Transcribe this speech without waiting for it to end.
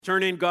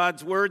Turn in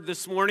God's Word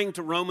this morning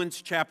to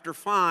Romans chapter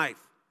 5.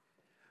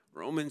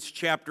 Romans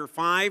chapter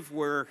 5,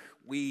 where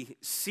we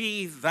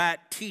see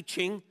that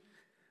teaching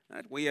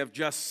that we have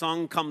just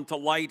sung come to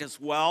light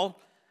as well,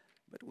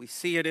 but we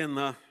see it in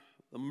the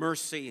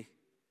mercy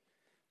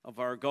of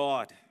our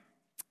God.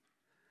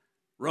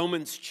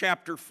 Romans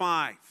chapter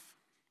 5.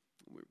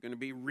 We're going to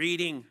be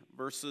reading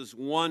verses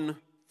 1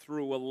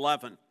 through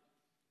 11.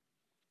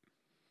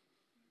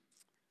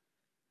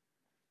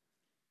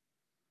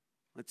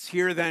 Let's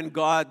hear then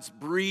God's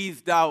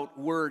breathed out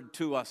word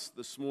to us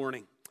this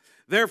morning.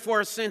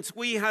 Therefore, since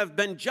we have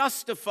been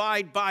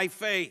justified by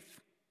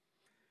faith,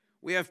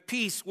 we have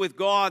peace with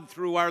God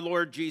through our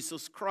Lord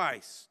Jesus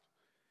Christ.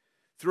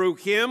 Through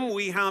him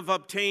we have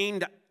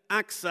obtained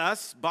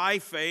access by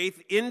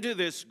faith into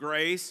this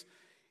grace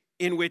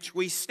in which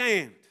we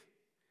stand.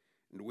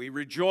 And we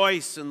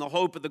rejoice in the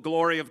hope of the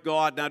glory of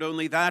God. Not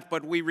only that,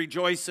 but we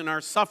rejoice in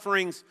our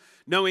sufferings,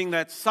 knowing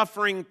that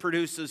suffering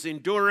produces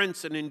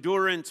endurance, and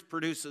endurance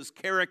produces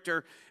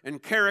character,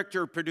 and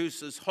character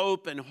produces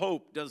hope, and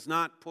hope does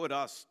not put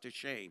us to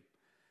shame.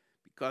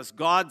 Because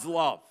God's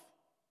love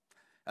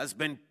has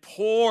been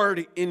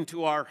poured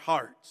into our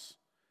hearts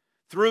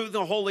through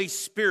the Holy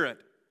Spirit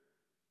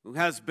who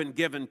has been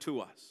given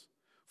to us.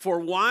 For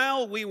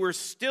while we were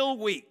still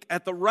weak,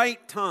 at the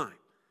right time,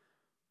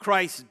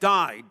 Christ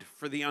died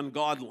for the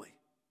ungodly.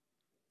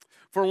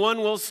 For one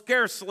will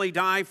scarcely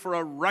die for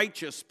a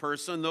righteous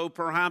person, though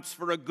perhaps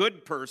for a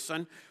good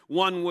person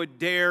one would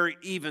dare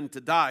even to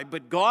die.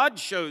 But God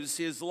shows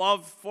his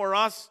love for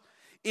us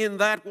in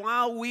that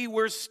while we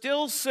were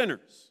still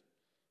sinners,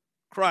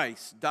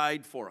 Christ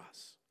died for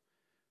us.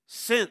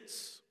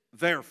 Since,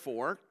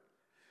 therefore,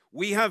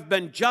 we have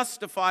been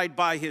justified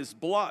by his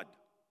blood,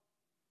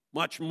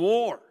 much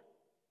more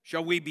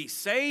shall we be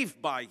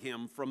saved by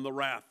him from the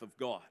wrath of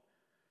God.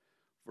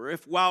 For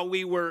if while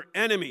we were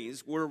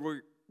enemies,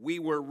 we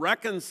were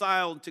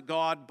reconciled to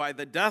God by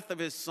the death of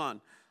his Son,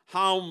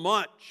 how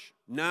much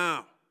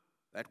now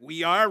that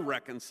we are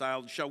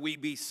reconciled shall we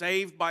be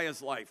saved by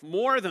his life?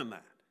 More than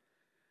that,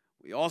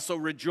 we also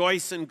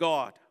rejoice in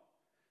God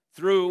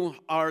through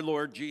our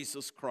Lord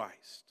Jesus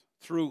Christ,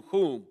 through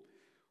whom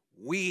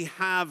we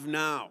have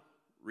now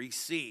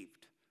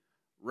received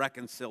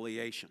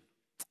reconciliation.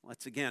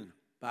 Let's again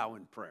bow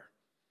in prayer.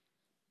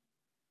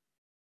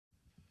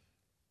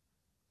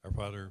 Our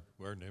Father,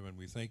 who art in heaven,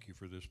 we thank you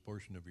for this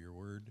portion of your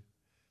word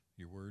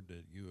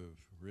that you have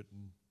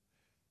written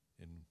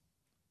and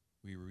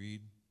we read.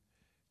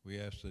 We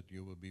ask that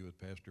you will be with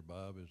Pastor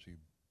Bob as he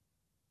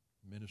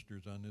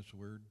ministers on this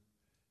word,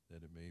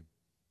 that it may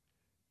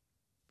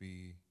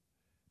be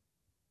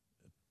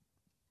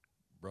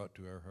brought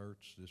to our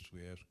hearts. This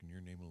we ask in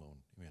your name alone.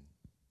 Amen.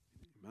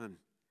 Amen.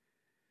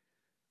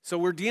 So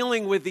we're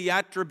dealing with the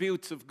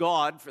attributes of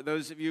God, for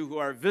those of you who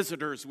are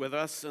visitors with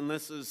us, and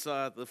this is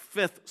the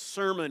fifth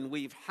sermon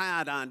we've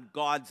had on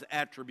God's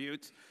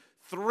attributes,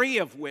 three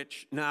of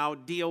which now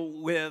deal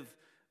with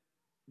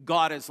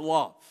God as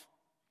love.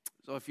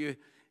 So if you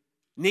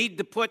need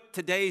to put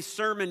today's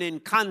sermon in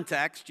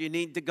context, you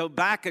need to go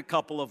back a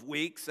couple of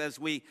weeks as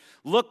we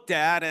looked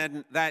at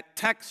and that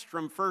text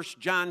from 1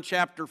 John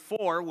chapter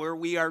 4 where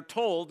we are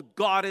told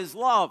God is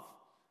love.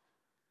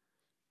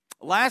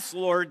 Last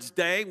Lord's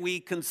Day,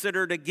 we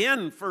considered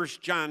again 1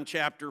 John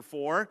chapter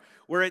 4,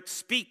 where it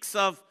speaks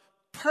of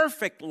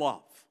perfect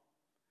love.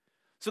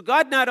 So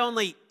God not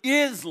only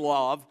is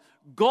love,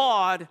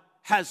 God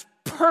has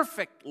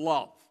perfect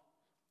love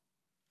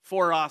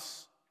for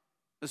us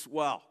as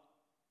well,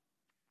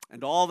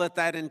 and all that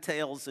that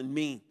entails and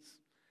means.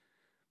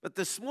 But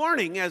this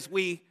morning, as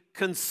we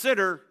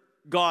consider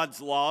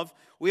God's love,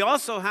 we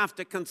also have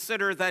to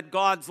consider that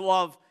God's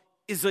love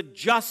is a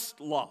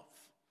just love.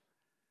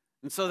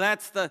 And so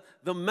that's the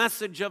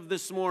message of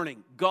this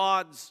morning,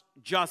 God's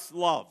just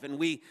love. And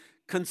we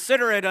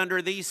consider it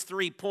under these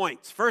 3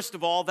 points. First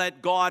of all,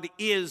 that God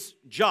is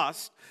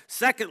just.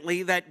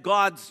 Secondly, that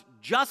God's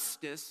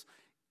justice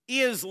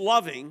is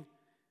loving.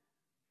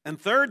 And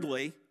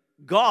thirdly,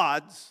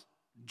 God's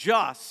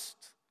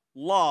just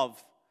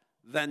love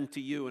then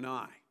to you and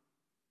I.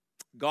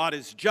 God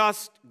is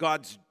just,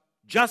 God's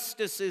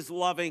justice is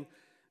loving,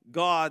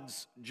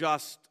 God's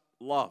just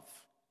love.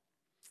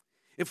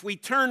 If we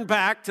turn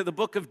back to the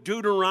book of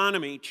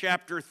Deuteronomy,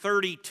 chapter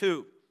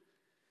 32,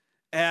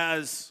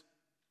 as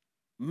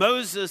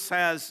Moses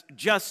has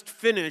just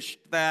finished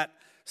that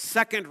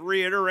second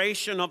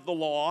reiteration of the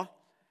law,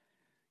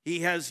 he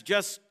has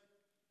just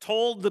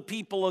told the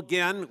people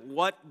again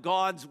what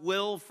God's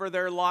will for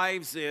their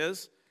lives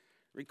is,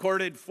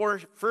 recorded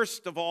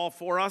first of all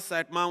for us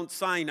at Mount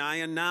Sinai,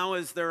 and now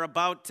as they're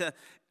about to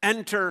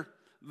enter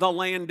the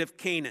land of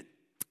Canaan.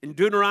 In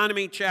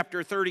Deuteronomy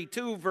chapter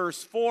 32,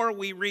 verse 4,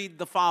 we read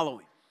the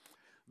following.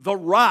 The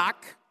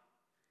rock,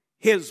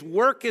 his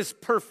work is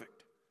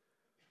perfect,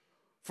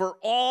 for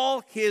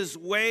all his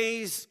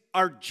ways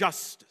are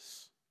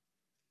justice,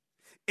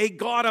 a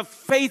God of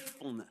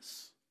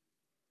faithfulness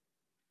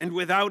and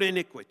without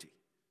iniquity,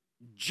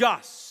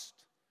 just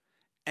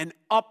and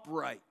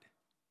upright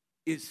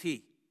is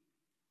he.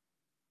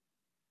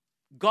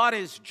 God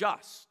is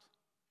just.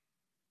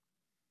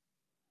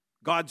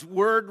 God's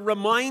word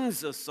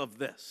reminds us of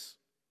this.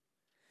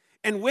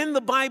 And when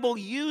the Bible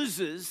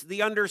uses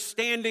the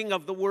understanding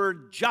of the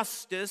word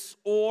justice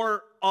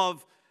or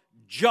of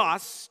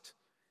just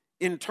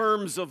in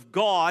terms of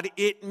God,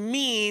 it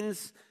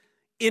means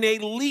in a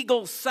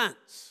legal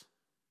sense.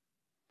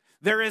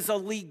 There is a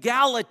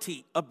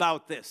legality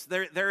about this.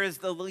 There is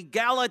the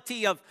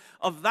legality of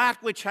that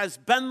which has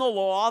been the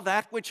law,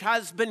 that which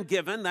has been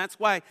given. That's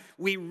why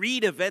we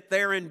read of it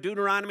there in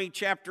Deuteronomy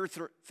chapter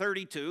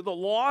 32. The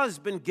law has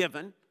been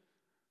given.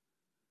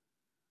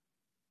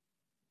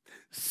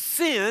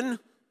 Sin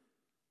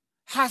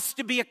has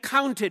to be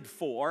accounted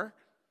for.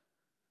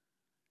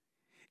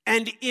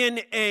 And in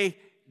a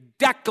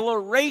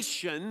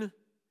declaration,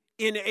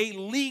 in a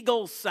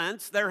legal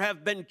sense, there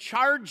have been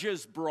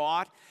charges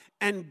brought.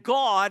 And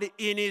God,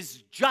 in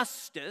his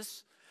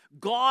justice,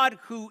 God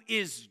who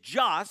is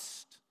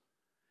just,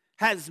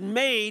 has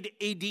made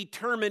a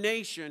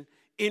determination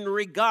in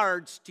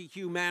regards to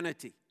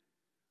humanity.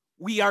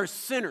 We are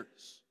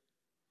sinners,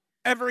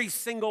 every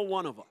single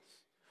one of us.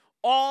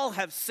 All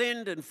have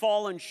sinned and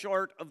fallen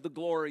short of the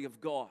glory of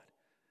God,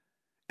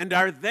 and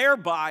are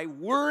thereby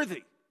worthy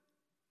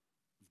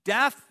of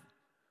death,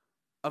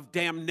 of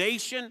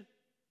damnation,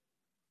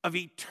 of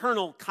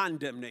eternal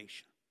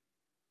condemnation.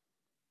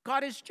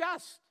 God is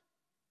just.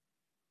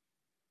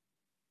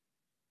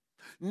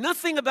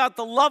 Nothing about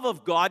the love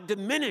of God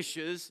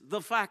diminishes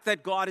the fact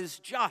that God is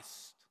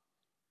just.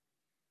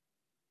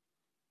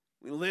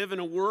 We live in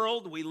a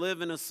world, we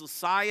live in a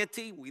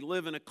society, we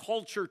live in a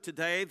culture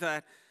today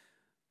that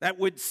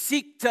would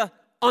seek to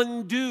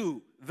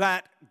undo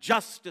that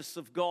justice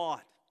of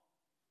God.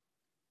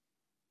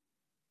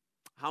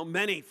 How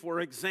many, for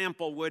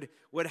example,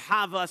 would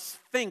have us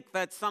think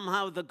that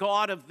somehow the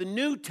God of the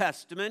New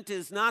Testament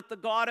is not the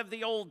God of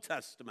the Old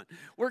Testament?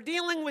 We're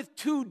dealing with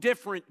two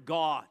different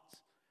gods.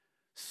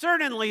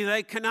 Certainly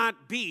they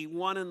cannot be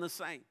one and the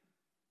same.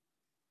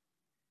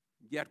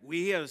 Yet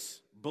we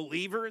as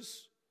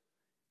believers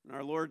in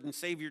our Lord and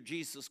Savior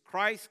Jesus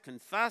Christ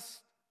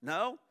confess,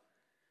 no,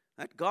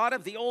 that God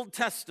of the Old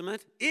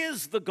Testament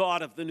is the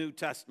God of the New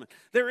Testament.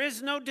 There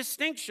is no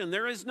distinction.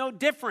 There is no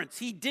difference.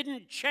 He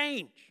didn't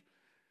change.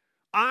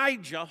 I,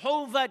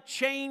 Jehovah,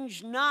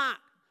 change not.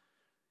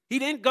 He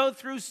didn't go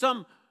through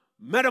some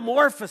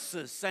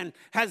metamorphosis and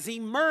has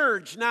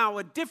emerged now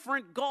a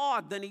different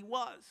God than he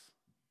was.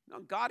 No,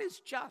 God is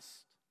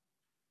just.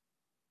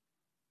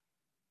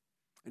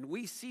 And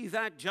we see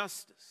that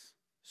justice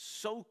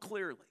so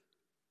clearly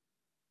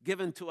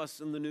given to us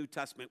in the New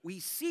Testament.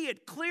 We see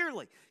it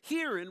clearly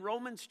here in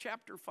Romans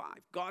chapter 5.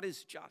 God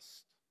is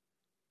just.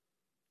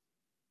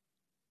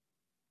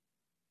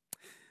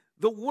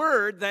 The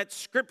word that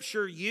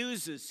Scripture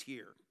uses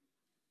here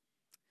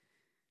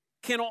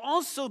can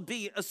also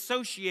be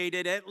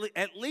associated,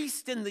 at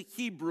least in the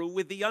Hebrew,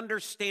 with the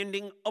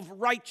understanding of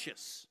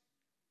righteous.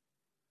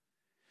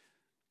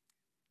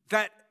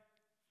 That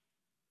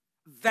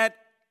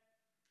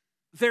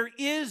there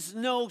is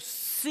no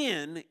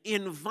sin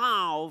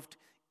involved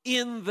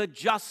in the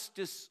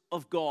justice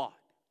of God.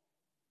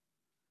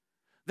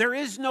 There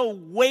is no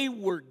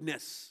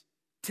waywardness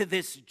to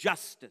this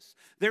justice.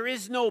 There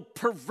is no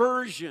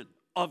perversion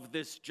of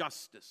this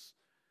justice.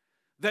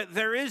 That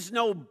there is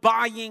no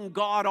buying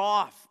God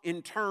off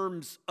in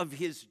terms of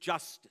his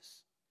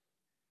justice.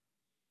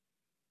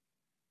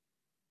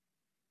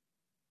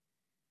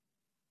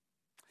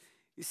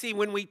 You see,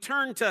 when we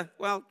turn to,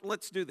 well,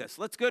 let's do this.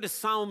 Let's go to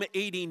Psalm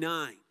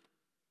 89.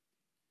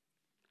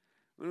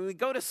 When we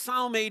go to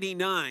Psalm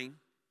 89,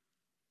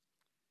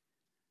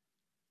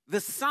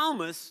 the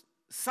psalmist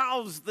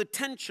solves the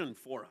tension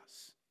for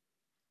us.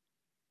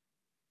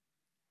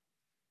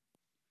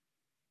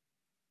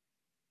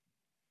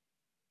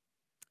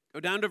 Go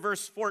down to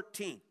verse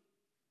 14.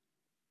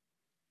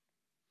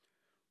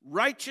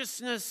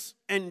 Righteousness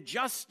and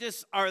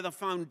justice are the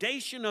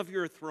foundation of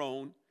your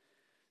throne.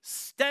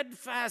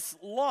 Steadfast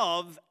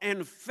love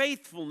and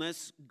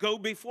faithfulness go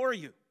before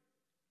you.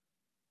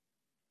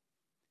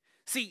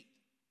 See,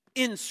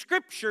 in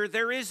Scripture,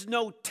 there is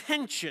no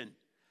tension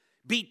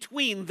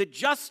between the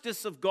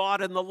justice of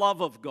God and the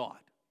love of God.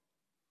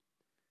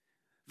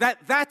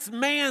 That's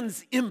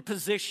man's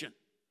imposition.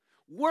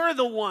 We're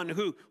the one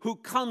who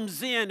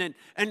comes in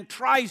and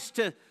tries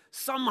to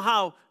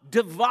somehow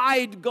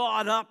divide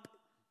God up,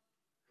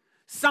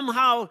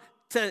 somehow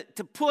to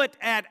put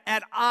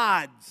at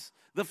odds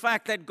the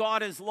fact that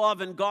God is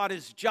love and God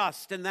is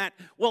just, and that,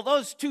 well,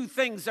 those two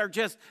things are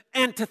just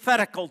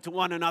antithetical to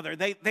one another.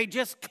 They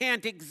just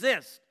can't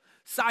exist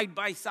side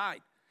by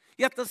side.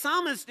 Yet the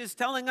psalmist is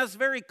telling us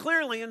very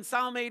clearly in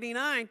Psalm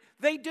 89,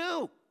 they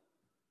do.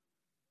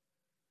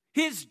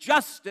 His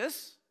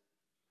justice,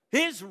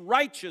 his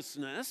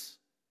righteousness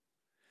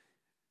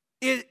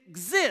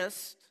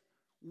exists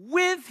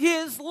with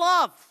his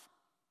love.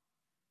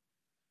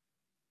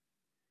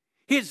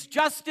 His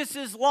justice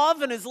is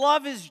love and his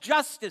love is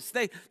justice.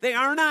 They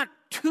are not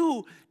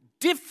two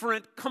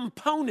different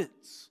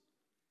components.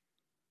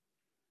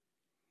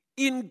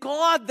 In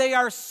God, they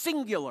are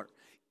singular.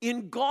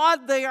 In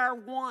God they are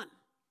one.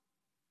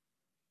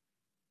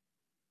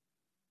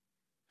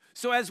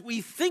 So as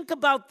we think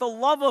about the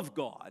love of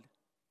God,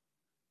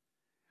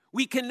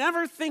 we can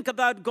never think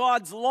about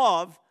God's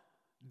love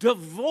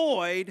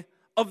devoid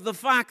of the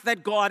fact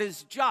that God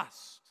is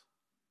just.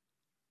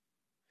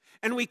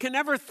 And we can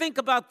never think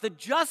about the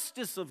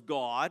justice of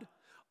God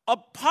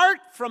apart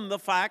from the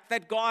fact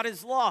that God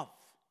is love.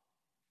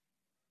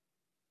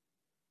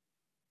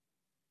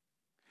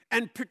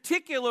 And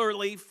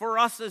particularly for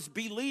us as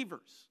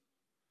believers,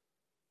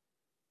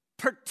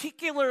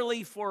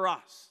 particularly for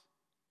us,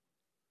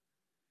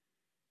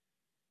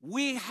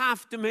 we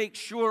have to make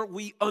sure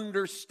we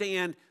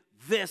understand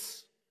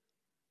this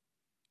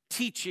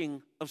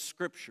teaching of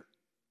Scripture.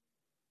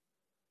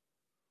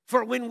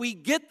 For when we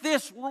get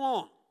this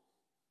wrong,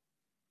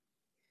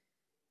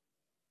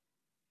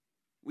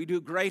 we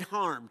do great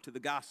harm to the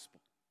gospel.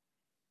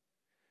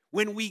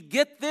 When we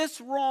get this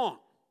wrong,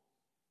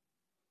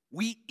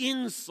 we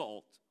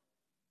insult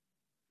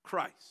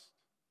Christ.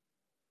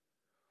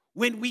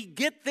 When we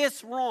get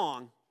this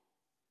wrong,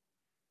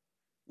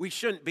 we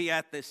shouldn't be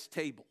at this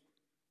table.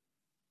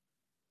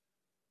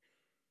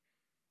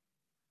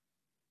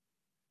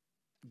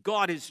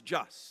 God is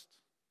just.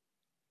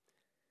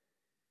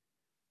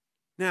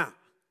 Now,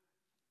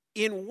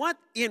 in what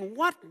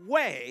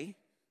way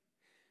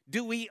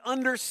do we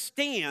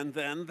understand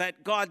then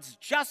that God's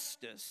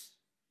justice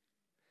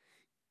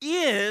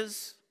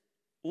is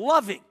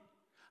loving?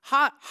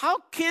 How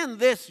can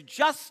this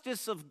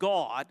justice of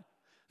God,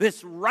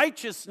 this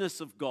righteousness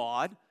of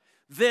God,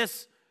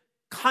 this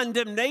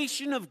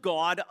condemnation of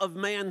God of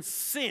man's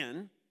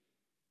sin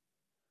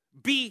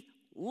be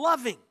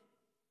loving?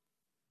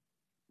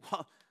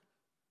 Well,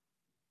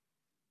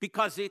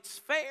 because it's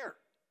fair.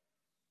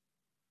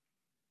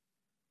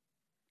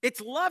 It's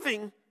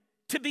loving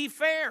to be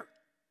fair.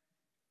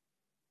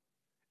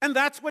 And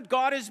that's what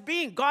God is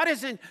being. God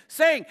isn't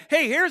saying,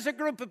 hey, here's a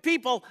group of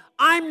people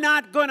I'm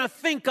not going to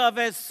think of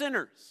as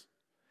sinners.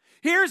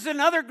 Here's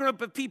another group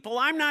of people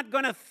I'm not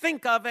going to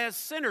think of as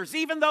sinners,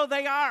 even though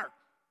they are.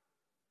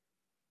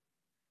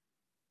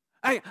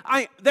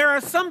 There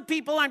are some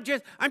people I'm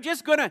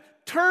just going to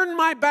turn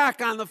my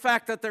back on the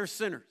fact that they're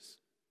sinners.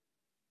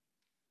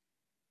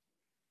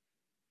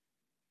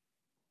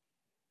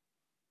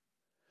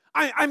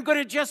 I'm going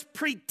to just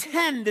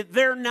pretend that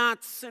they're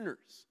not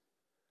sinners.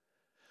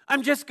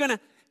 I'm just going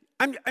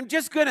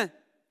to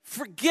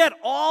forget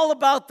all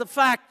about the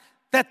fact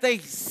that they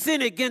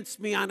sin against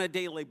me on a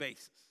daily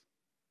basis.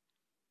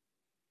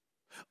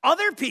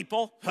 Other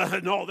people,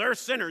 no, they're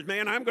sinners,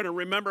 man. I'm going to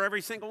remember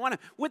every single one.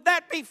 Would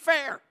that be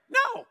fair?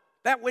 No,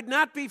 that would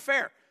not be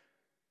fair.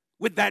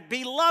 Would that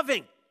be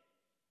loving?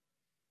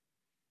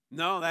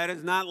 No, that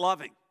is not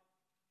loving.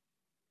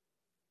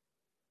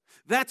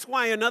 That's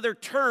why another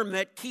term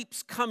that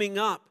keeps coming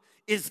up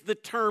is the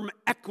term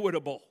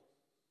equitable.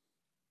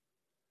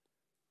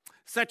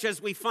 Such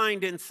as we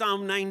find in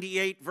Psalm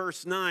 98,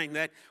 verse 9,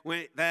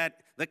 that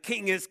the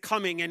king is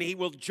coming and he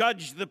will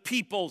judge the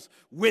peoples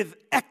with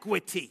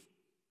equity.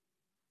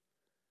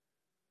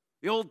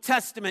 The Old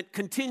Testament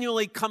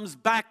continually comes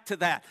back to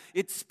that.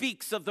 It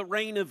speaks of the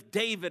reign of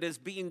David as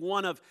being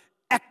one of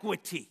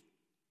equity.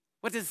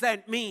 What does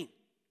that mean?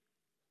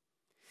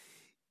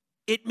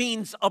 It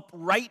means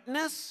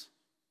uprightness.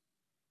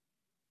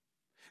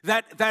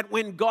 That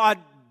when God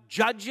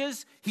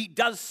judges, he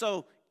does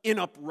so in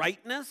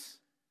uprightness.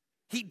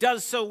 He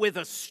does so with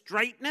a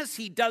straightness.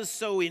 He does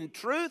so in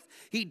truth.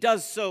 He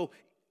does so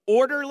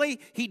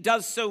orderly. He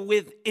does so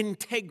with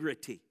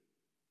integrity.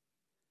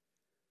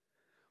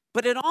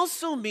 But it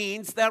also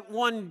means that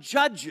one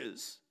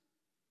judges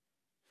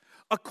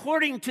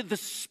according to the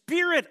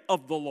spirit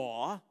of the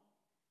law,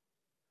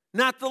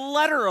 not the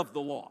letter of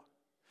the law.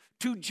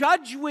 To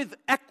judge with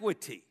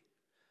equity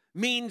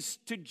means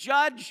to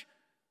judge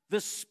the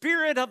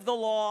spirit of the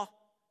law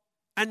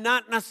and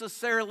not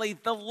necessarily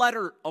the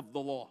letter of the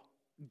law.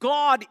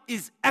 God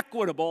is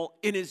equitable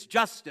in his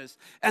justice,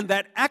 and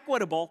that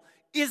equitable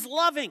is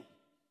loving.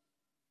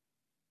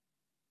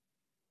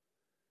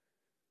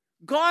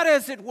 God,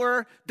 as it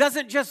were,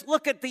 doesn't just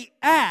look at the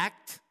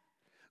act,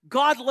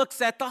 God looks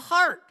at the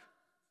heart.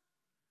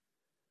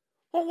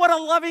 Well, what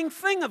a loving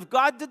thing of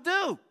God to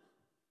do.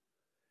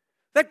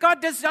 That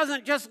God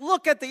doesn't just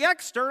look at the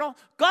external,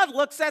 God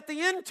looks at the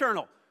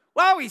internal.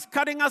 Well, he's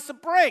cutting us a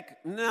break.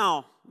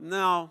 No.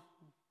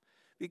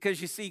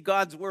 Because you see,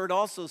 God's word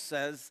also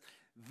says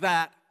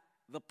that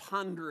the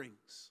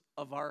ponderings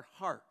of our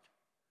heart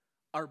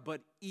are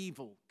but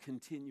evil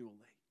continually.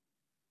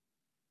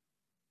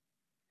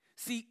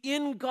 See,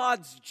 in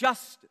God's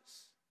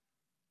justice,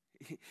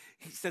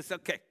 he says,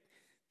 okay,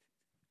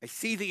 I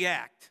see the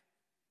act,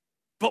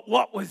 but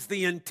what was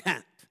the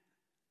intent?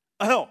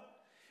 Oh,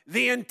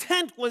 the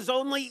intent was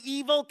only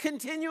evil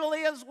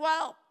continually as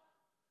well.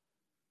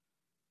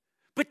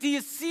 But do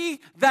you see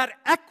that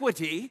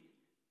equity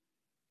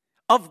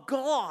of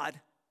God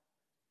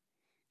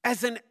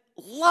as a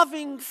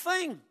loving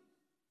thing?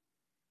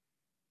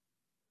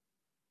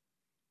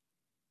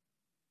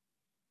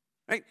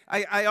 Right?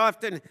 I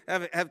often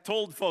have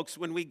told folks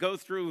when we go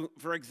through,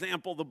 for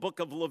example, the book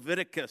of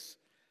Leviticus,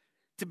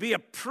 to be a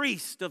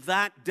priest of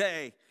that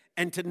day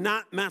and to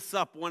not mess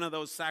up one of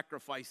those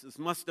sacrifices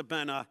must have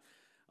been a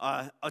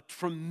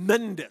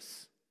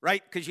tremendous,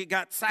 right? Because you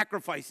got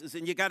sacrifices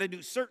and you got to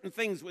do certain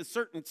things with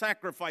certain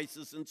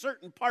sacrifices and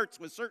certain parts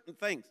with certain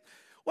things.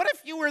 What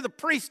if you were the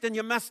priest and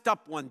you messed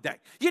up one day?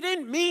 You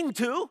didn't mean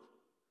to,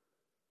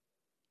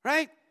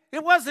 right?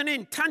 It wasn't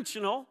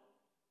intentional.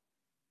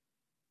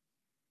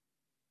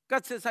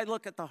 God says, I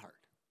look at the heart.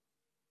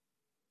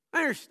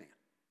 I understand.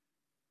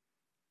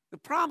 The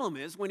problem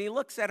is when he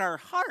looks at our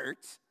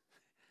hearts,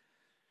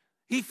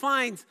 he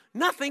finds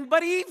nothing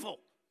but evil.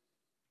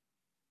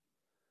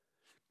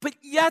 But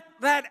yet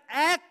that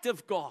act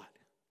of God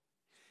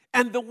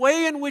and the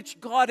way in which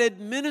God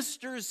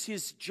administers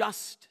his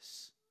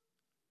justice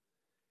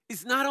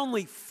is not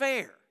only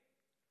fair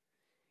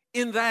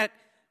in that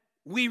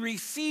we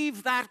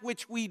receive that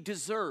which we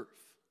deserve,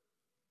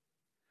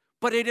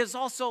 but it is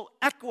also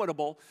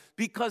equitable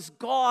because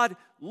God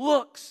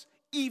looks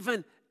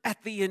even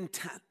at the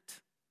intent.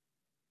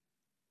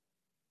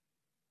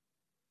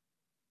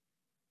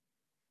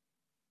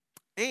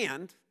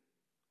 And,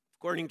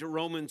 according to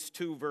Romans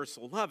 2, verse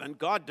 11,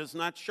 God does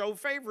not show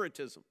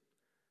favoritism.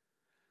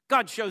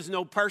 God shows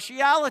no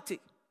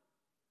partiality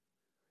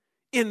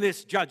in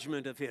this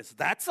judgment of his.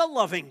 That's a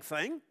loving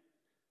thing.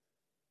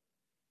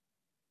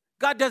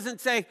 God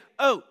doesn't say,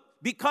 oh,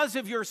 because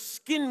of your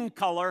skin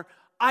color,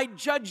 I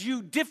judge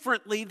you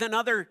differently than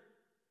other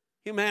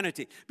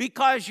humanity.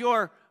 Because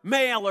you're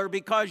male or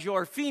because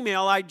you're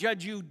female, I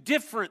judge you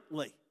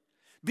differently.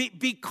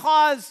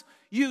 Because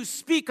you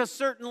speak a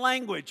certain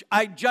language,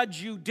 I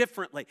judge you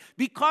differently.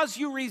 Because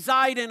you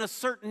reside in a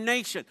certain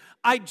nation,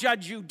 I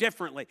judge you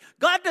differently.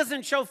 God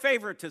doesn't show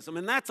favoritism,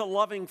 and that's a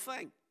loving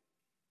thing.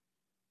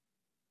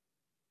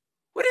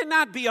 Would it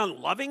not be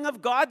unloving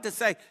of God to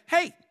say,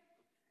 hey,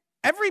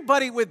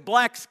 everybody with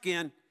black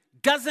skin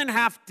doesn't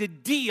have to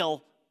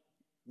deal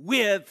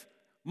with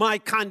my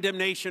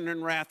condemnation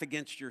and wrath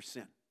against your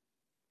sin?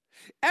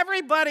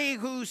 Everybody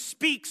who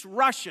speaks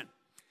Russian,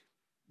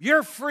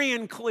 you're free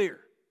and clear.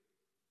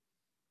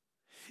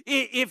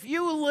 If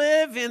you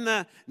live in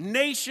the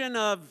nation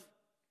of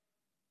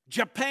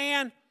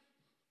Japan,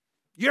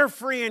 you're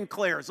free and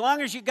clear. As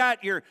long as you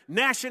got your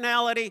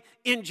nationality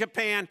in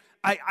Japan,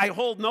 I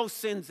hold no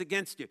sins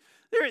against you.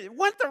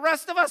 Wouldn't the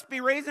rest of us be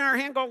raising our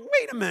hand going,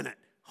 wait a minute,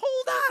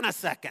 hold on a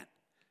second.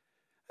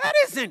 That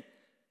isn't,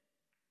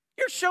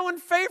 you're showing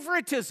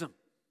favoritism.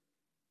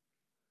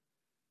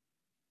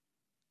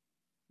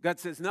 God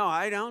says, no,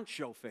 I don't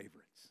show favorites.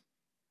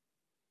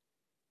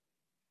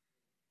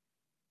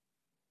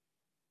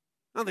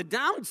 Now, the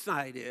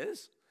downside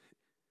is,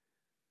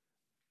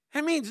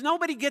 it means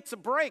nobody gets a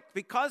break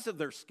because of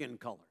their skin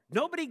color.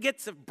 Nobody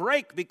gets a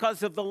break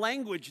because of the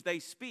language they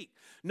speak.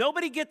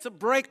 Nobody gets a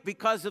break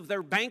because of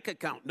their bank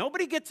account.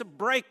 Nobody gets a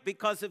break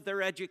because of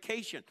their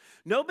education.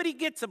 Nobody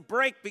gets a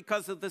break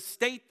because of the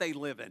state they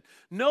live in.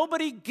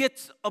 Nobody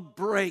gets a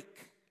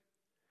break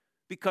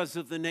because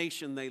of the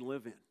nation they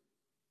live in.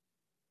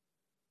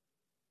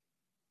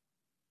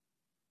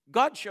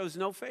 God shows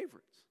no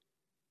favorites.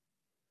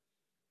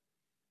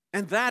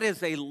 And that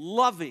is a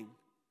loving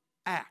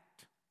act.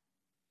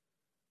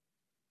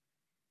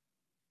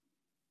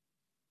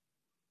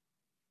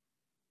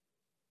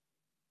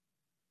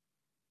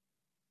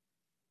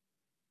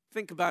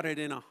 Think about it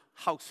in a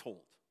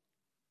household,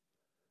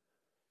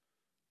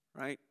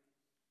 right?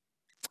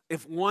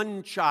 If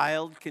one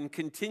child can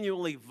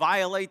continually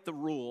violate the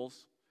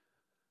rules,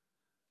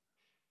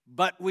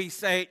 but we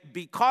say,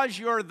 because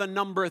you're the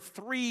number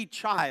 3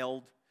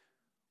 child,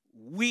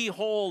 we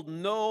hold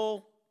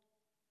no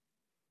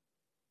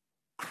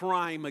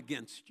crime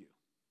against you.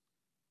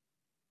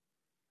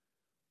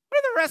 Where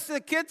are the rest of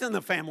the kids in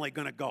the family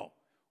going to go?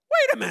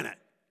 Wait a minute.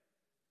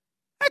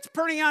 That's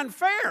pretty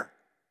unfair.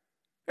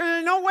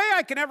 There's no way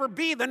I can ever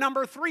be the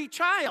number 3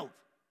 child.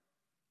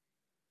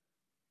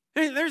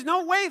 There's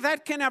no way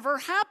that can ever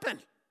happen.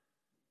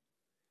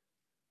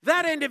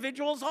 That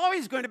individual is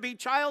always going to be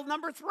child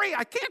number 3.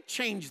 I can't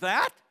change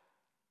that.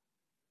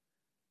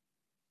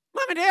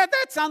 Mom and Dad,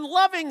 that's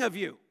unloving of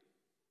you.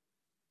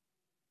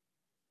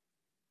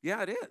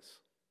 Yeah, it is.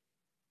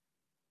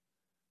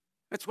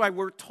 That's why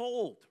we're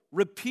told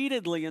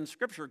repeatedly in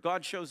Scripture,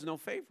 God shows no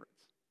favorites.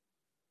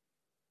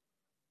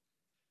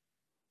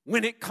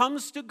 When it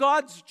comes to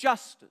God's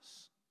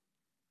justice,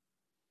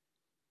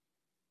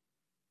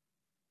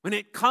 when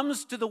it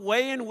comes to the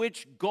way in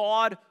which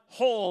God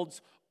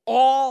holds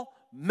all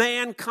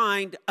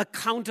mankind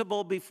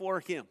accountable before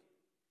Him,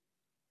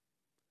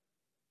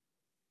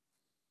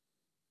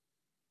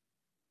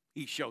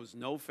 He shows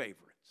no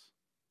favorites.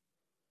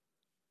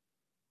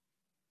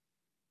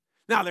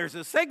 Now, there's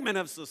a segment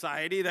of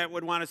society that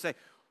would want to say,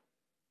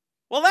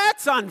 well,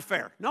 that's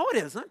unfair. No, it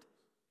isn't.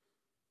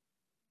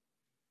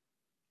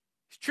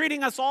 He's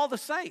treating us all the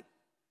same.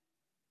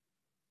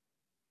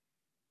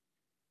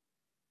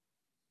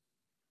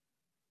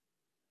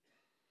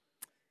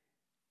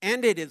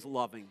 And it is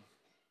loving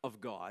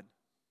of God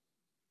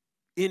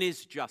in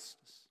his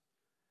justice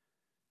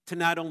to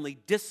not only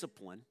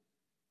discipline,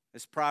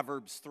 as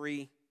Proverbs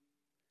 3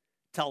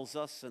 tells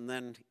us and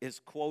then is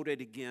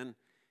quoted again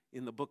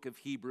in the book of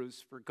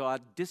Hebrews, for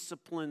God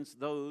disciplines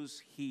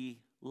those he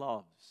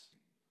loves.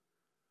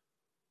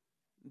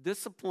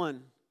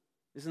 Discipline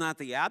is not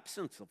the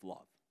absence of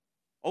love.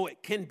 Oh,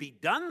 it can be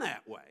done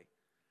that way.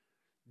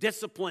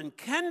 Discipline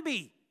can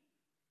be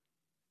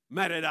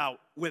meted out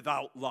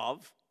without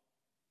love.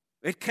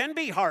 It can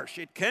be harsh.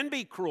 It can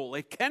be cruel.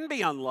 It can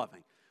be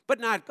unloving, but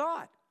not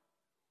God.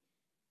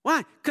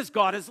 Why? Because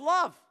God is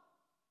love.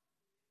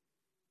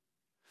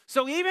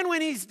 So even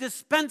when he's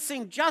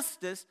dispensing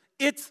justice,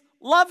 it's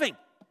loving.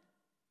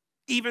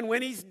 Even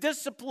when he's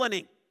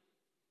disciplining,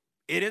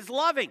 it is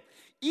loving.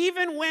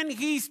 Even when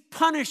he's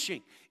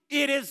punishing,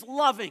 it is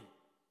loving.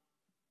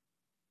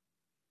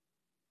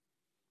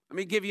 Let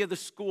me give you the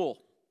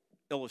school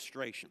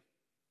illustration.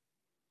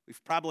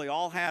 We've probably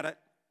all had it.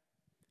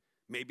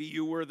 Maybe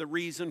you were the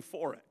reason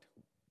for it.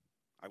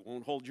 I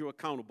won't hold you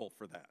accountable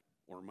for that,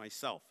 or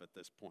myself at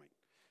this point.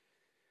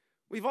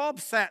 We've all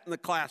sat in the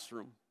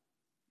classroom,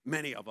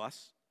 many of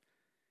us.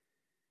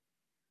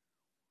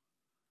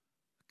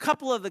 A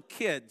couple of the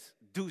kids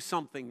do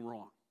something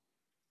wrong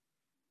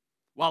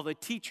while the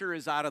teacher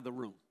is out of the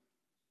room.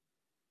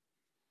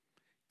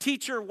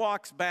 Teacher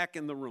walks back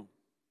in the room.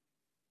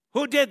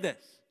 Who did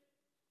this?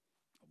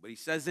 Nobody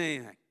says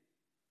anything.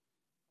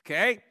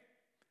 Okay?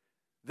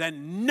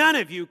 Then none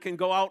of you can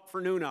go out for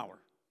noon hour.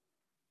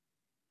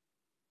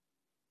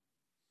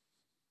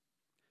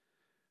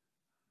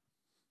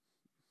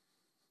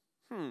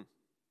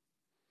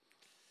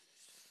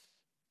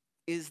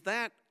 Is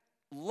that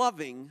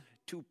loving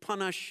to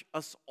punish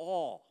us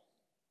all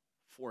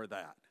for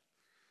that?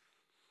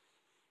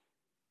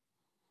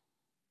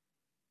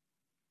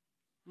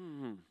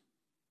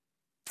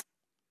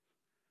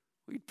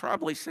 We'd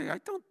probably say, I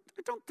don't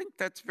think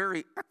that's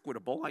very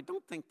equitable. I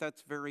don't think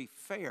that's very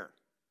fair.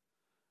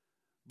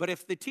 But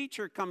if the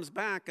teacher comes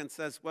back and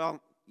says,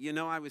 well,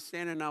 I was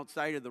standing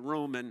outside of the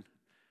room and,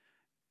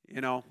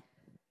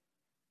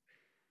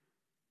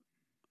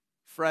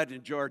 Fred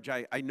and George,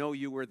 I know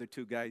you were the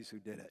two guys who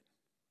did it.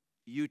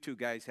 You two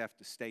guys have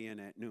to stay in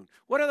at noon.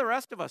 What do the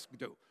rest of us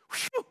do?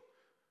 Whew!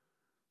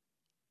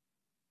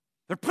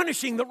 They're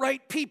punishing the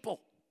right people.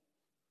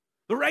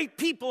 The right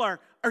people are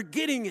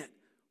getting it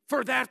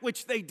for that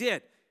which they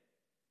did.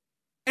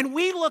 And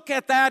we look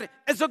at that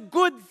as a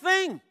good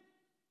thing.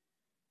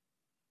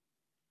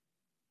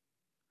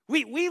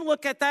 We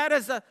look at that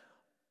as a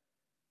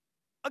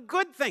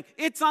good thing.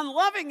 It's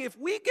unloving if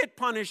we get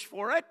punished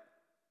for it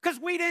because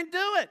we didn't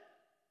do it.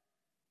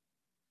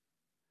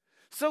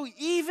 So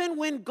even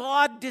when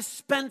God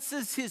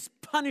dispenses his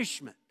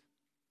punishment,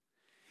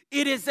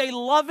 it is a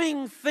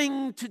loving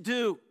thing to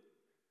do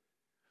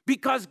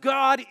because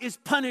God is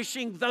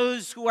punishing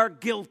those who are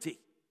guilty.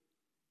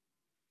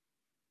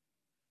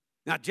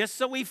 Now, just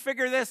so we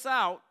figure this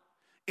out,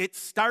 it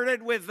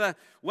started with the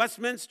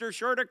Westminster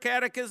Shorter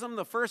Catechism,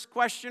 the first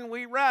question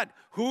we read.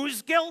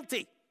 Who's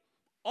guilty?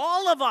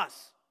 All of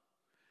us.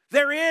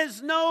 There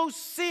is no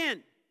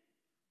sin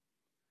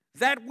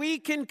that we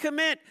can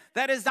commit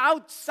that is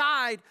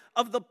outside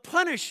of the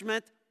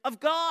punishment of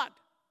God.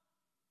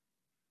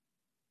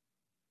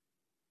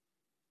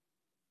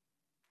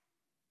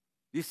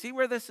 You see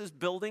where this is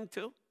building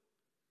to?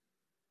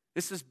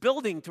 This is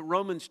building to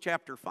Romans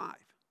chapter 5.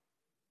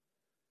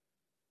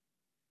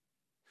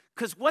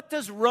 Because what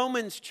does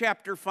Romans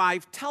chapter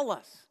 5 tell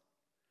us?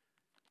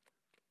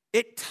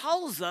 It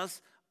tells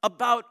us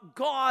about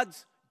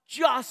God's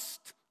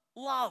just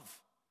love.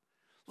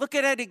 Look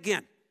at it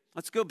again.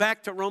 Let's go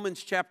back to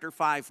Romans chapter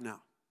 5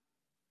 now.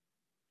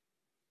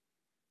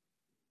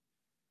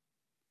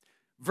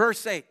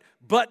 Verse 8.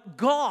 But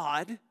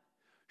God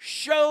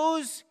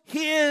shows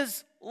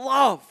his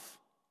love.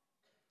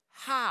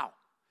 How?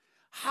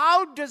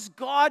 How does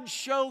God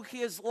show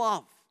his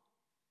love?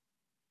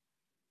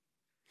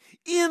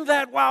 In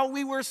that while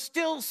we were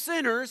still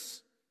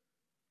sinners,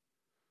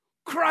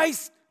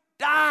 Christ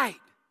died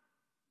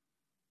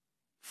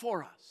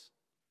for us.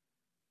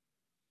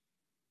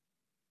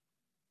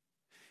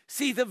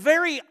 See, the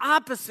very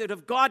opposite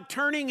of God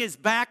turning his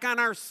back on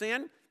our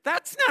sin,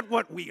 that's not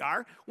what we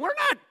are. We're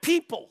not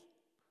people,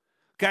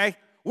 okay?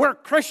 We're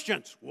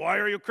Christians. Why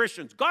are you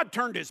Christians? God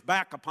turned his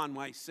back upon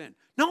my sin.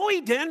 No, he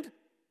didn't.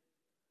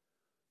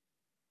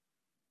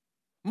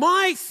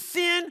 My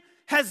sin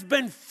has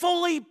been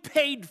fully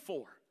paid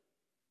for.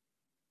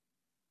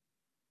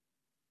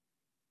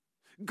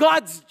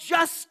 God's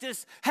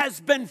justice has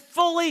been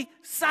fully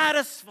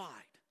satisfied.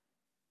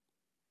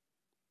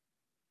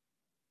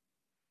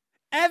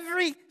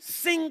 Every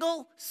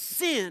single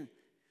sin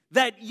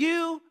that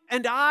you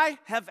and I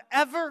have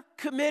ever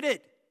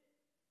committed,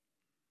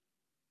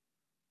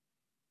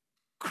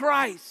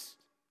 Christ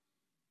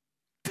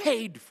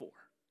paid for.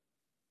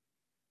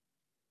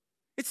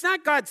 It's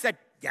not God said,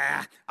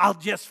 yeah, I'll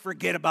just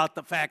forget about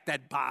the fact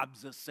that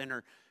Bob's a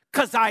sinner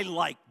because I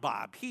like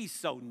Bob. He's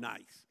so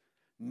nice.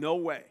 No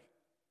way.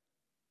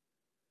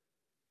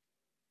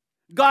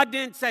 God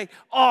didn't say,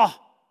 oh,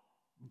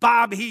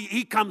 Bob,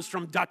 he comes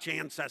from Dutch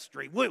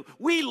ancestry.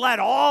 We let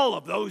all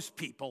of those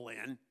people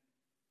in.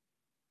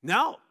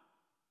 No.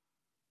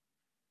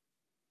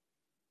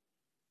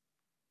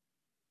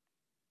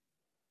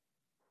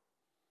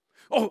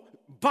 Oh,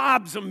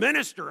 Bob's a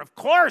minister. Of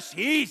course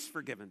he's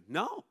forgiven.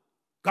 No.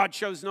 God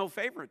shows no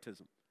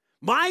favoritism.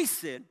 My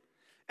sin,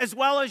 as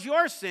well as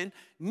your sin,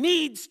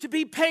 needs to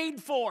be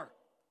paid for.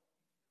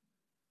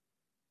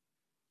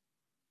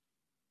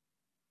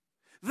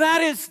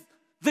 That is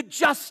the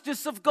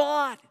justice of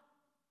God.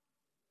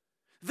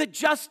 The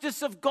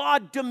justice of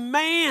God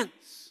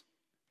demands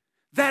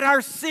that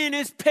our sin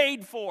is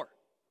paid for.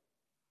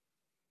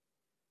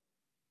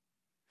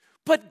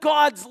 But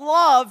God's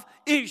love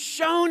is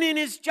shown in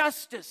His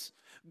justice.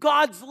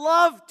 God's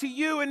love to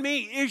you and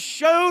me is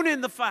shown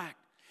in the fact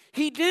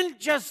He didn't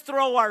just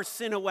throw our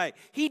sin away.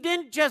 He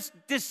didn't just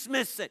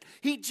dismiss it.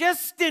 He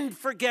just didn't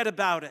forget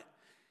about it.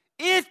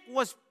 It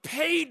was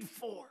paid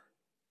for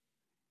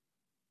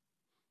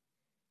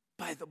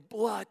by the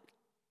blood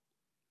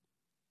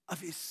of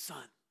His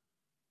Son.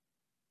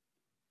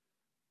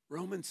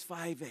 Romans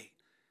 5:8.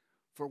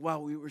 For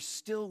while we were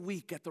still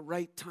weak, at the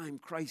right time,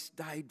 Christ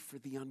died for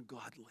the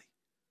ungodly.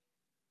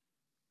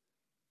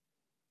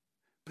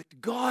 But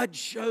God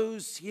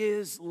shows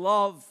His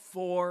love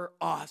for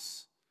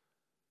us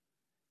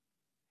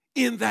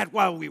in that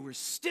while we were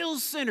still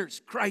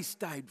sinners, Christ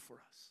died for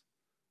us.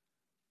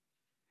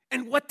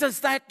 And what does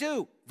that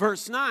do?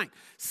 Verse 9.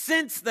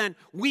 Since then,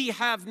 we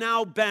have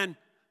now been,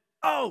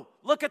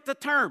 look at the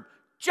term,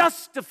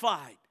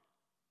 justified.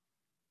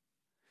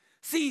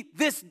 See,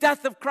 this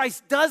death of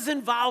Christ does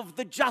involve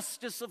the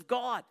justice of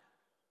God.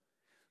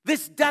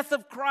 This death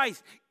of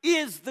Christ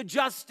is the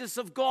justice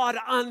of God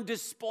on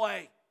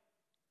display.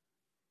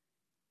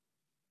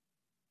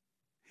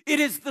 It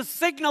is the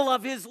signal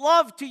of His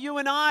love to you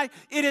and I.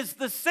 It is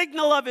the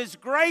signal of His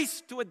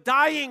grace to a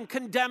dying,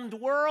 condemned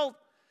world.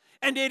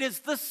 And it is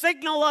the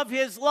signal of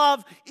His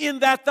love in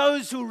that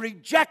those who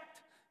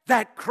reject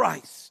that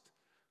Christ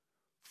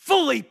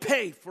fully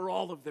pay for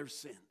all of their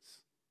sins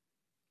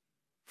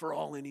for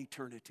all in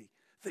eternity.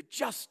 The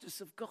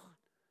justice of God.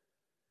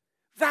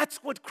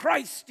 That's what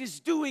Christ is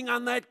doing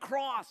on that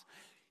cross.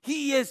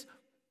 He is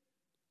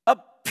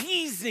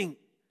appeasing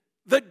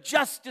the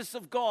justice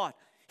of God.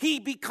 He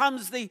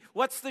becomes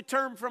what's the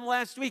term from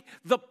last week?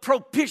 The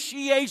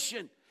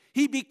propitiation.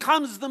 He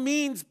becomes the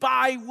means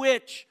by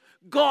which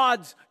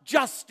God's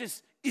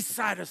justice is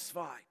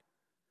satisfied.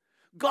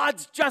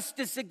 God's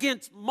justice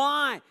against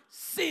my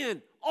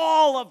sin,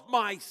 all of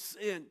my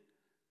sin,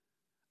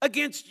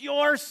 against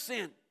your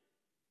sin.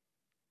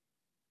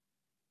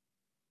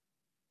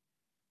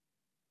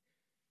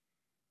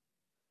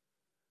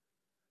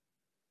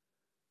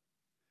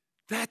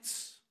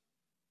 That's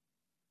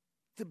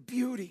the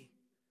beauty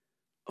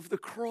of the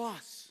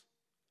cross,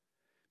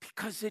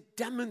 because it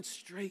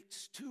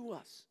demonstrates to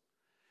us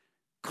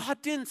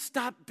God didn't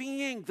stop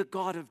being the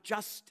God of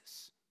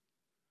justice.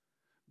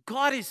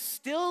 God is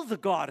still the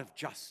God of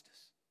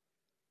justice.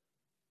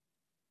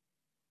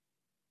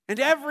 And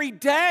every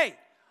day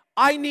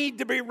I need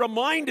to be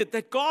reminded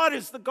that God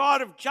is the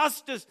God of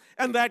justice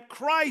and that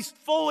Christ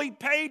fully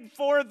paid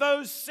for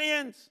those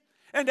sins.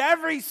 And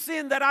every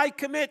sin that I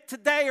commit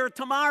today or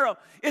tomorrow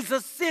is a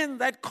sin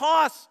that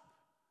costs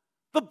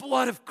the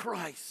blood of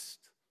Christ.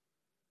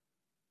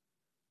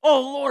 Oh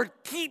Lord,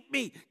 keep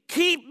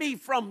me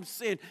from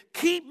sin.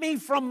 Keep me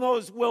from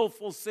those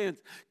willful sins.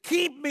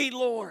 Keep me,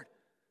 Lord,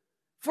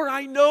 for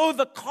I know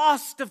the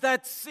cost of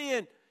that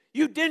sin.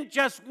 You didn't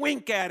just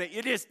wink at it.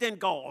 You just didn't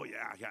go, oh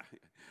yeah.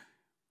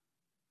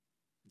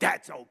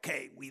 That's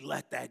okay, we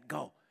let that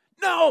go.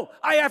 No,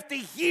 I have to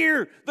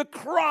hear the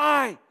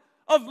cry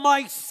of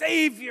my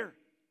Savior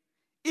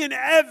in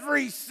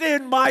every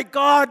sin. My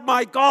God,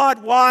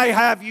 why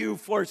have you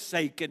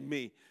forsaken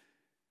me?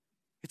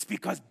 It's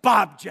because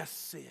Bob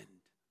just sinned.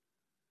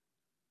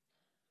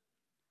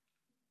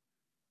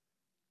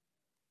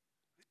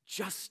 The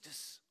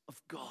justice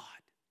of God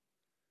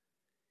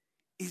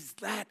is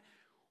that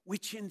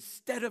which,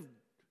 instead of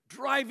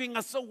driving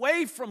us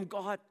away from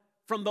God,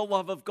 from the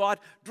love of God,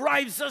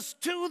 drives us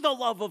to the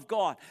love of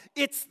God.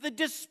 It's the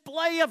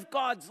display of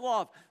God's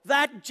love.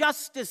 That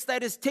justice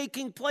that is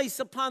taking place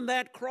upon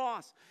that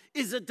cross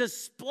is a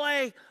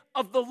display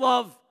of the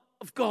love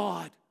of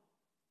God.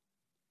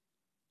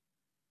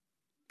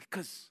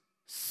 Because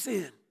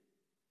sin,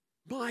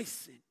 my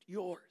sin,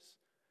 yours,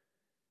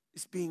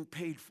 is being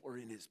paid for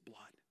in His blood.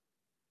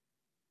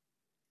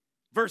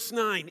 Verse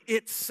 9,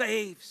 it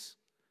saves.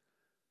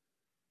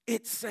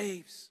 It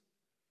saves.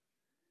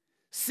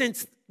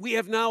 Since we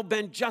have now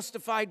been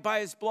justified by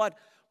His blood,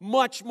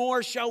 much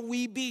more shall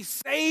we be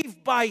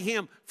saved by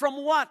Him.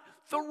 From what?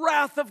 The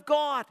wrath of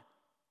God.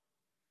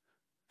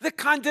 The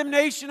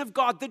condemnation of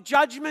God. The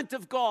judgment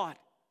of God.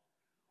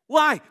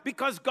 Why?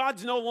 Because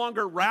God's no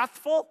longer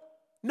wrathful?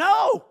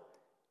 No.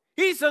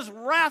 He's as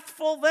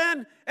wrathful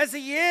then as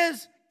He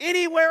is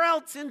anywhere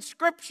else in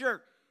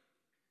Scripture.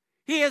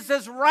 He is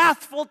as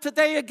wrathful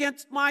today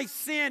against my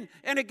sin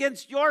and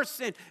against your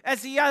sin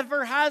as He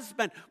ever has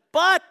been.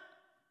 But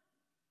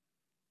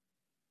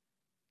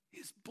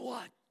his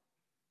blood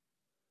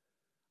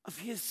of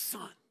his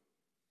Son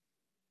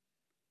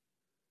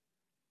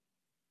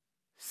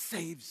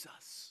saves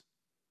us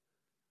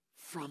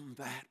from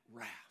that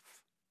wrath.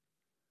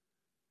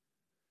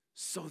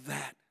 So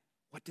that,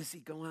 what does he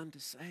go on to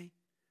say?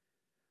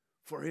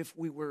 For if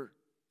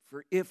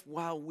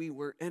while we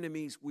were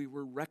enemies, we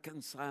were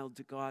reconciled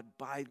to God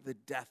by the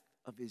death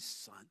of his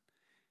Son.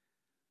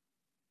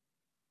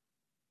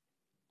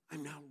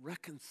 I'm now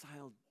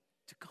reconciled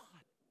to God.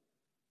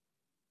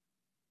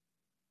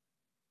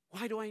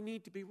 Why do I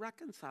need to be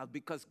reconciled?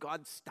 Because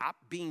God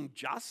stopped being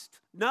just?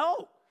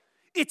 No.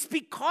 It's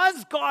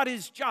because God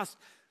is just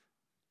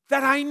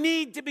that I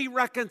need to be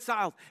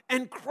reconciled.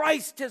 And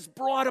Christ has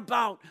brought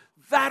about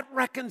that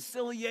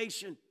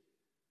reconciliation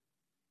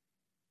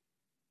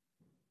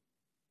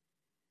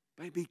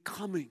by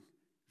becoming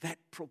that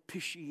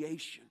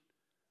propitiation,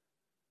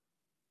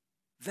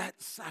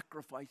 that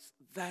sacrifice,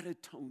 that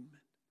atonement.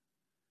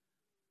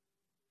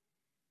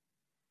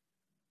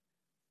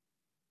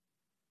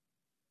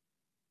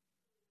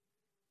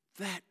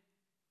 That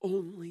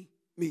only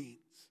means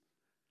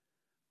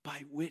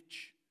by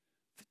which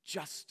the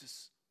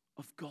justice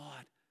of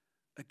God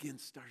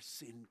against our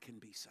sin can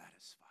be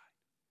satisfied.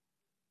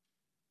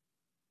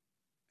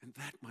 And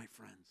that, my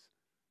friends,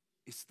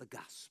 is the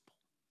gospel.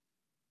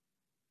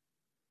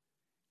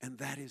 And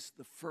that is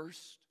the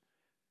first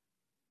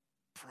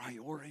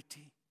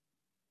priority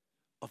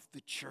of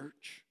the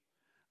church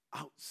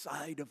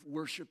outside of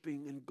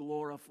worshiping and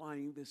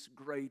glorifying this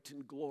great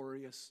and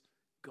glorious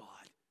God,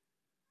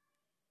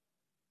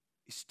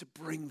 is to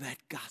bring that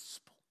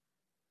gospel,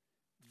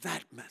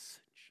 that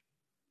message.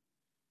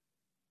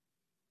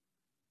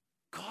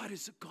 God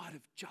is a God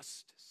of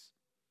justice,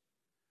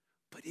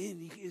 but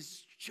in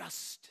his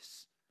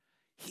justice,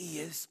 he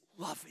is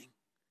loving.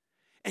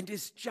 And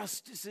his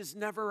justice is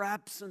never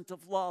absent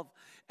of love,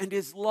 and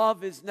his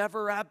love is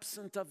never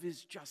absent of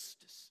his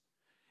justice.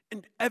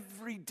 And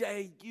every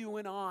day you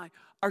and I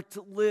are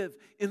to live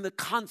in the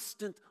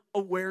constant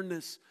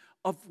awareness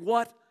of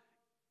what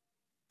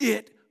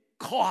it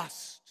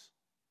costs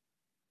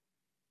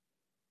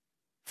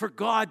for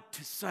God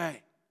to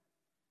say,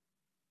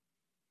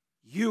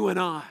 you and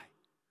I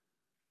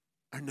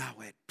are now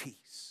at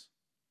peace.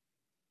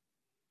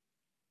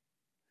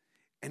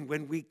 And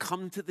when we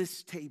come to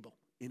this table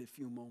in a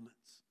few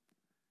moments,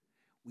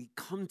 we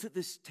come to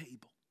this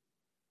table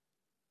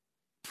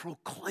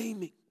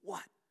proclaiming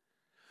what?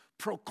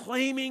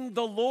 Proclaiming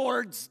the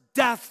Lord's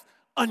death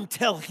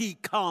until he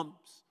comes.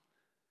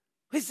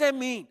 What does that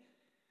mean?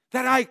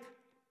 That I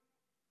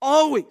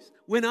always,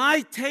 when I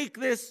take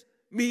this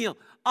meal,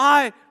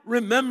 I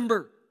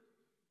remember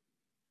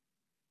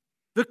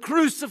the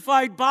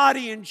crucified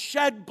body and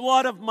shed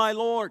blood of my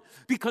Lord,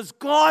 because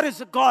God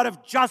is a God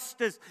of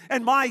justice,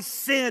 and my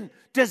sin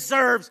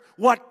deserves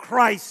what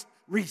Christ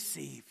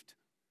received.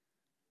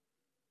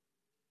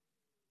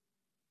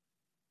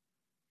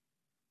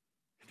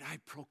 And I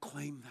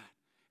proclaim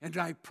that, and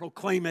I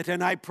proclaim it,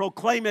 and I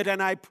proclaim it,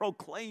 and I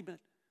proclaim it.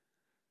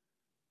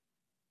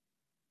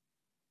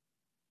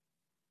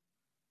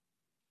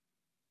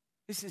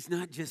 This is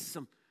not just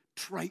some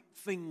trite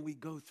thing we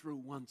go through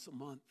once a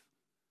month.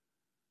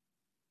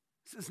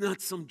 This is not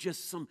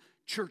just some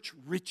church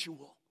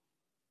ritual.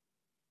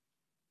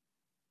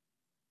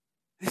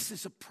 This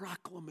is a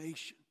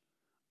proclamation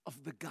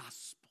of the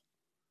gospel.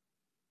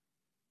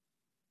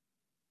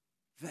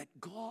 That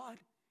God,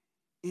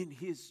 in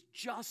his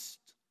just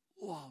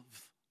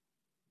love,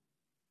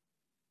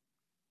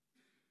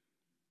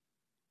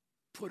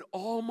 put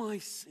all my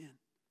sin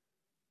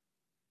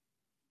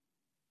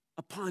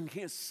upon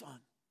his Son.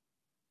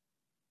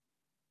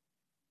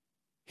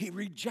 He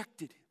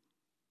rejected him.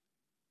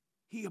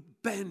 He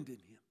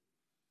abandoned him.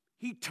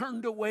 He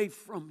turned away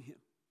from him.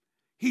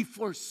 He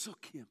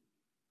forsook him.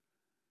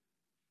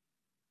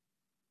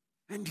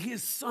 And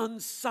his Son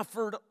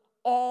suffered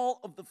all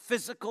of the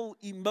physical,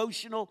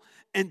 emotional,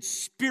 and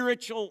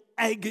spiritual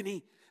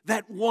agony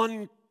that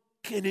one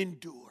can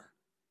endure.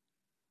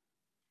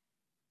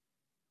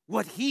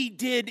 What he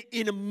did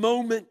in a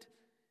moment,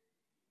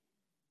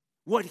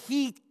 what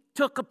he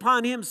took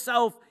upon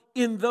himself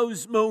in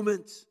those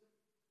moments,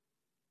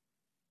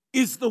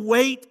 is the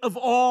weight of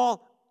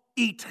all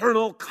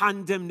eternal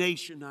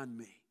condemnation on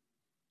me.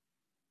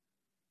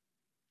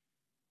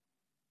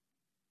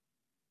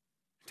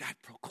 And I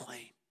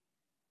proclaim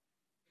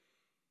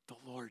the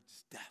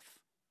Lord's death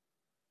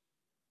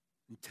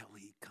until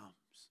he comes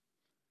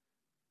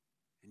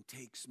and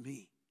takes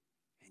me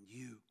and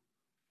you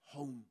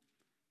home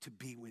to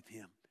be with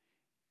him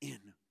in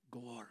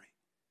glory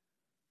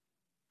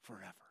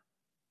forever.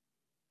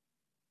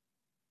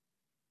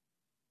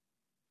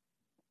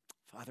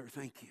 Father,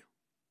 thank you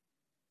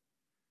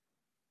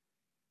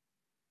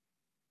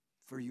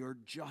for your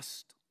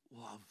just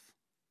love,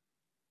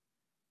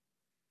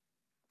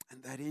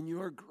 and that in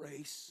your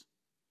grace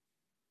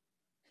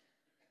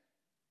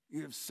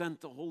you have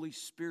sent the Holy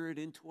Spirit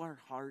into our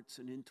hearts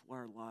and into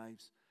our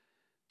lives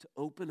to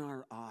open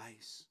our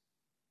eyes,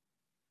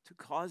 to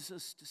cause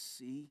us to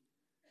see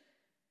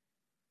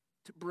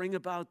to bring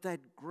about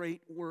that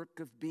great work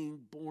of being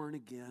born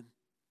again,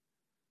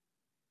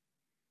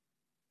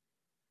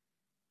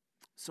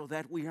 so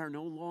that we are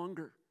no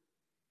longer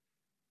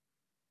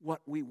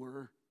what we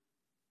were,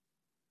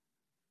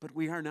 but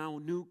we are now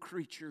new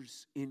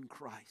creatures in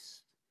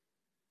Christ.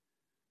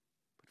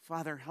 But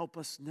Father, help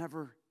us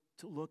never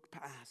to look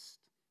past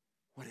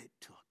what it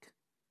took.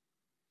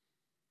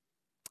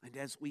 And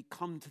as we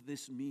come to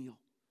this meal,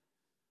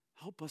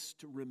 help us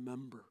to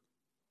remember,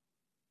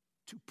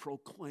 to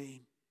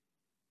proclaim,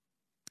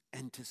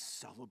 and to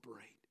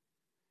celebrate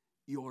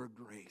your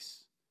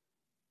grace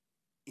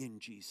in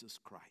Jesus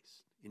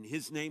Christ. In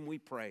his name we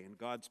pray, and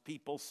God's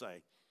people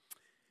say,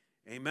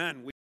 amen.